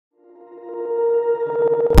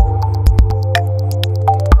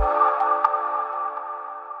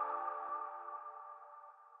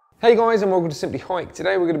Hey guys, and welcome to Simply Hike.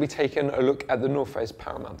 Today we're going to be taking a look at the Mens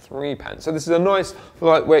Paramount pants. So this is a nice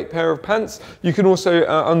lightweight pair of pants. You can also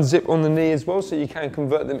unzip on the knee as well, so you can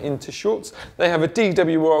convert them into shorts. They have a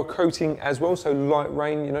DWR coating as well, so light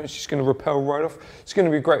rain, you know, it's just going to repel right off. It's going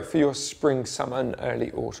to be great for your spring, summer and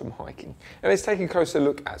early autumn hiking. And let's take a closer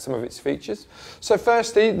look at some of its features. So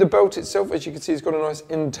firstly, the belt itself, as you can see, has got a nice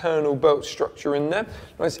internal belt structure in there.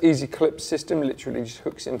 Nice easy clip system, literally just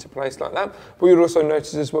hooks into place like that. But you'll also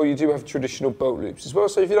notice as well, you do have traditional belt loops as well,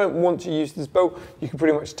 so if you don't want to use this belt, you can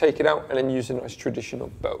pretty much take it out and then use a nice traditional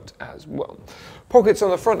belt as well. Pockets on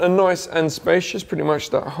the front are nice and spacious, pretty much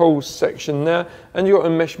that whole section there, and you've got a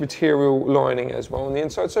mesh material lining as well on the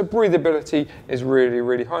inside, so breathability is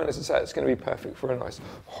really high, and as I say, it's going to be perfect for a nice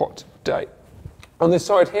hot day. On this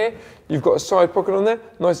side here, you've got a side pocket on there,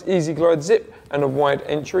 nice easy glide zip and a wide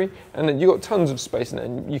entry, and then you've got tons of space in there,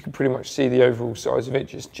 and you can pretty much see the overall size of it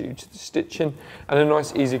just due to the stitching, and a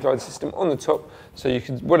nice easy glide system on the top, so you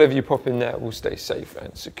can, whatever you pop in there will stay safe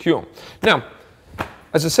and secure. Now,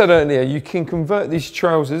 as I said earlier, you can convert these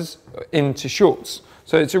trousers into shorts.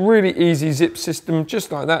 So it's a really easy zip system,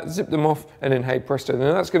 just like that, zip them off and then hey presto, and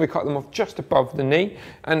that's going to cut them off just above the knee,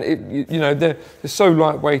 and you know, they're so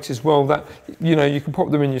lightweight as well that, you know, you can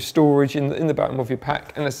pop them in your storage in the bottom of your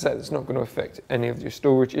pack, and as I said, it's not going to affect any of your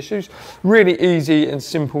storage issues. Really easy and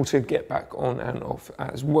simple to get back on and off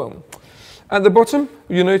as well. At the bottom,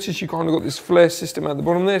 you'll notice you kind of got this flare system at the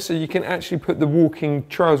bottom there, so you can actually put the walking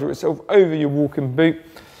trouser itself over your walking boot,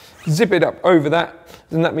 zip it up over that,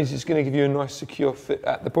 then that means it's going to give you a nice secure fit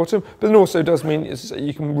at the bottom, but it also does mean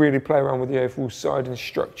you can really play around with the overall side and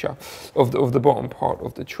structure of the bottom part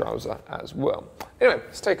of the trouser as well. Anyway,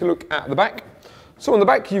 let's take a look at the back. So on the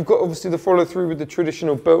back, you've got obviously the follow through with the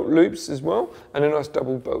traditional belt loops as well, and a nice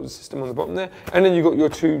double belt system on the bottom there, and then you've got your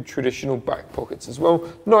two traditional back pockets as well,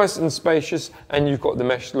 nice and spacious, and you've got the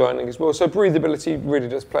mesh lining as well, so breathability really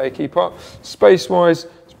does play a key part. Space wise,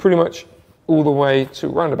 it's pretty much all the way to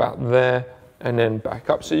around about there and then back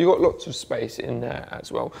up, so you've got lots of space in there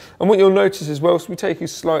as well. And what you'll notice as well, so we take a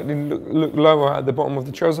slightly look lower at the bottom of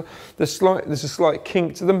the trouser, there's a slight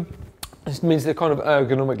kink to them. This means they're kind of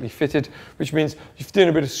ergonomically fitted, which means if you're doing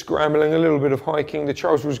a bit of scrambling, a little bit of hiking, the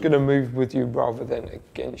trouser is going to move with you rather than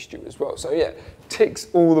against you as well. So yeah, ticks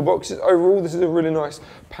all the boxes. Overall, this is a really nice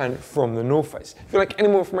pant from the North Face. If you'd like any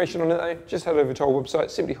more information on it though, just head over to our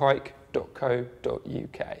website,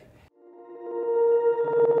 simplyhike.co.uk.